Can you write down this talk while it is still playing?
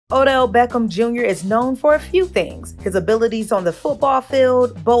Odell Beckham Jr. is known for a few things: his abilities on the football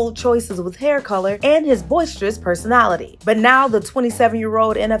field, bold choices with hair color, and his boisterous personality. But now the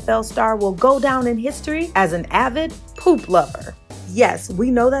 27-year-old NFL star will go down in history as an avid poop lover. Yes,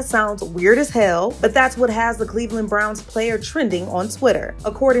 we know that sounds weird as hell, but that's what has the Cleveland Browns player trending on Twitter.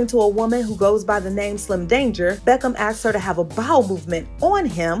 According to a woman who goes by the name Slim Danger, Beckham asked her to have a bowel movement on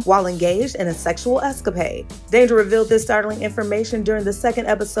him while engaged in a sexual escapade. Danger revealed this startling information during the second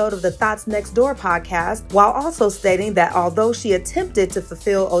episode of the Thoughts Next Door podcast, while also stating that although she attempted to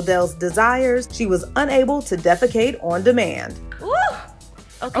fulfill Odell's desires, she was unable to defecate on demand. Woo!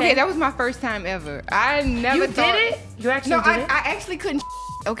 Okay, that was my first time ever. I never You thought... did it? You actually did it? I actually couldn't.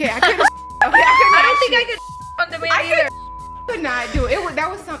 Okay, I couldn't. Okay, I don't think I could on demand either. Could not do it.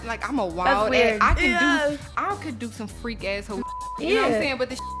 That was something like I'm a wild ass. I could do some freak asshole. You know what I'm saying? But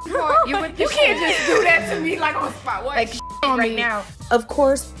the part, you can't just do that to me like on spot. What? Like right now. Of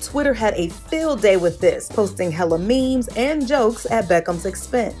course, Twitter had a field day with this, posting hella memes and jokes at Beckham's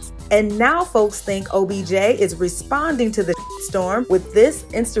expense. And now folks think OBJ is responding to the storm with this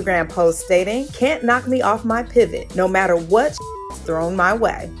Instagram post stating, "Can't knock me off my pivot, no matter what thrown my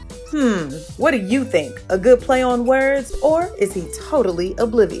way." What do you think? A good play on words, or is he totally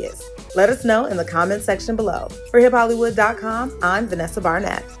oblivious? Let us know in the comment section below. For HipHollywood.com, I'm Vanessa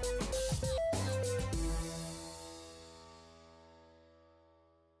Barnett.